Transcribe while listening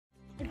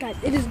Guys,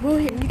 it is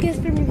William. You guys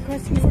have been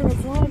requesting for a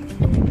vlog.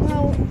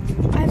 Well,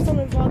 I have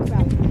something to vlog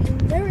about.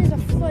 There is a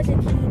flood that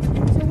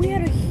came. So we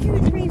had a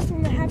huge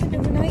rainstorm that happened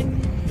overnight,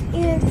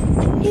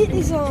 and it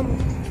is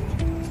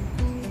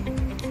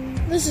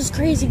this is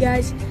crazy,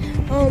 guys.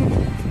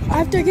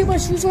 After I get my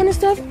shoes on and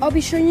stuff, I'll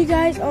be showing you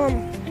guys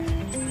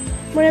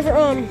whenever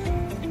I'll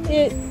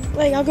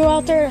go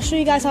out there and I'll show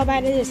you guys how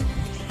bad it is.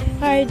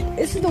 Alright,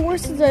 this is the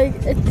worst.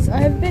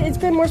 It's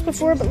been worse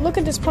before, but look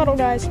at this puddle,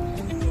 guys.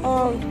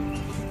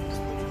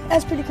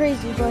 That's pretty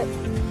crazy, but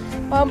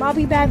I'll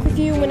be back with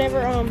you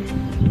whenever I'll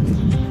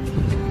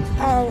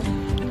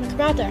come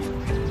out there,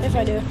 if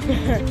I do.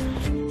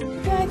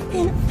 Back,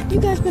 and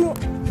you guys been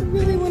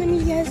really wanting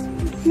me to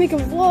make a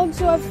vlog,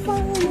 so I've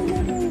finally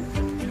made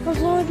a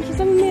vlog because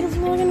I haven't made a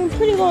vlog in a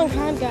pretty long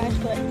time, guys.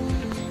 But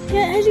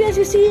yeah, as you guys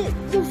can see,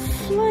 the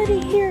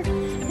flooding here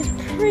is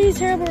pretty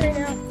terrible right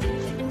now.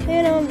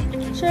 And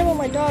sorry about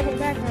my dog in the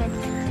background,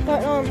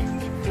 but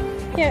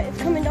yeah,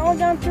 it's coming all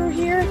down through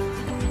here.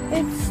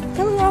 It's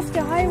coming off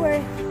the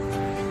highway,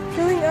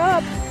 going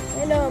up,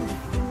 and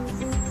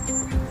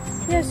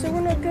yeah, so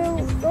we're gonna go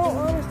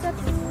on the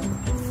steps.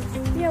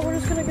 Yeah, we're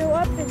just gonna go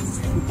up and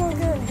keep on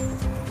going.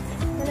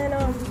 And then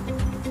I'm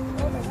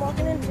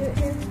walking into it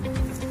here.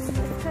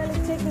 It's kind of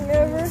taking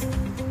over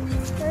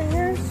right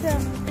here, so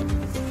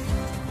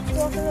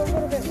walking a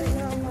little bit right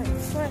now. I'm like,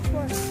 splash.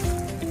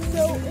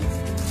 So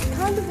it's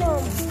kind of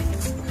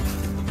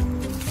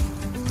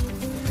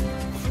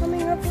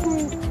coming up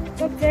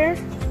from up there.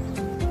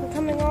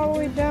 Coming all the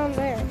way down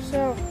there,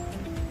 so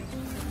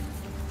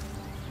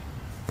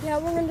yeah,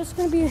 we're just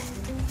gonna be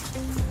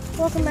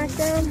walking back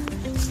down.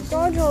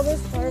 Dodge all this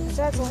part because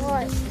that's a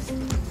lot,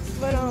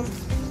 but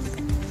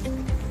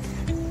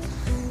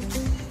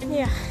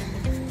yeah,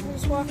 I'm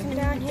just walking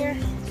down here.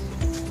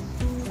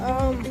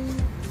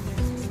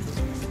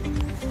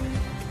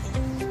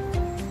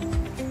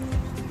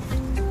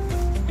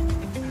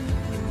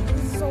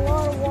 This is a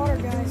lot of water,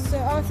 guys. So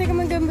I think I'm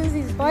gonna go move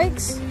these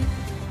bikes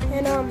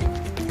and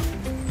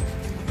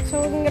so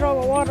we can get all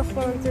the water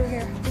flowing through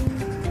here.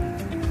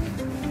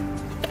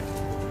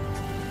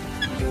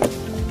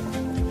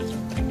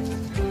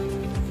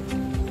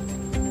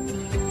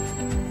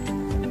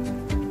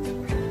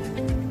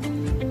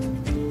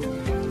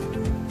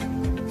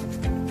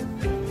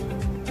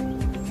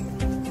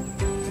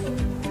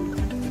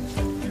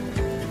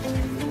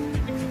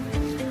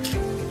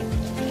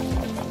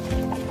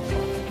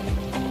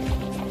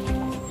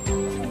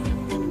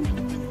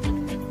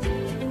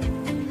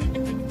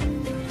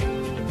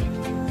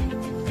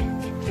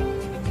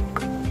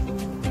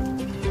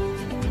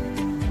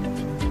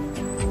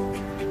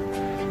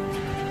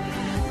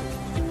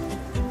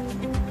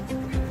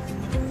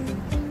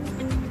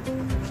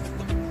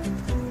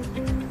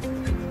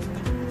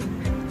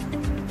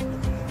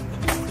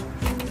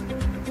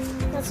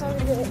 That's how we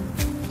did it.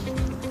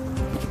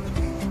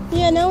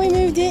 Yeah, now we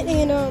moved it,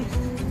 and I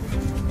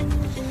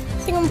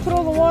think I'm gonna put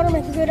all the water,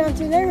 make it go down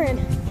through there, and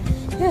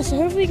yeah, so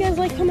hopefully you guys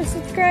like, comment,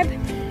 subscribe.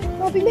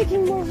 I'll be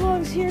making more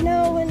vlogs here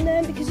now and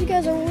then because you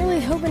guys are really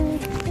hoping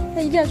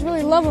that you guys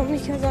really love them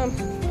because a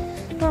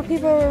lot of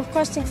people are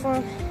requesting for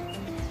them.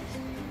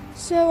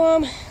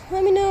 So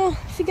let me know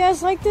if you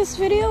guys like this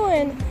video,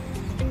 and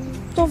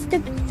don't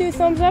forget to do a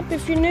thumbs up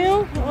if you're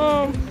new.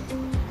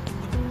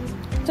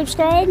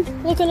 Subscribe,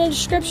 look in the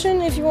description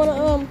if you want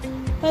to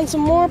find some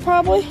more,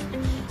 probably,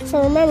 if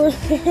I remember.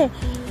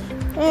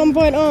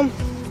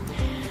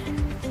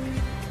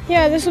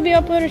 Yeah, this will be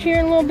uploaded here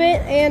in a little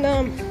bit, and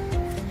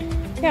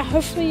yeah,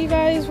 hopefully you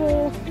guys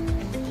will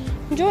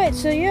enjoy it.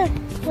 So yeah,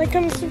 like,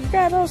 comment,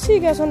 subscribe. I'll see you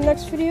guys on the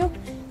next video,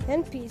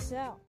 and peace out.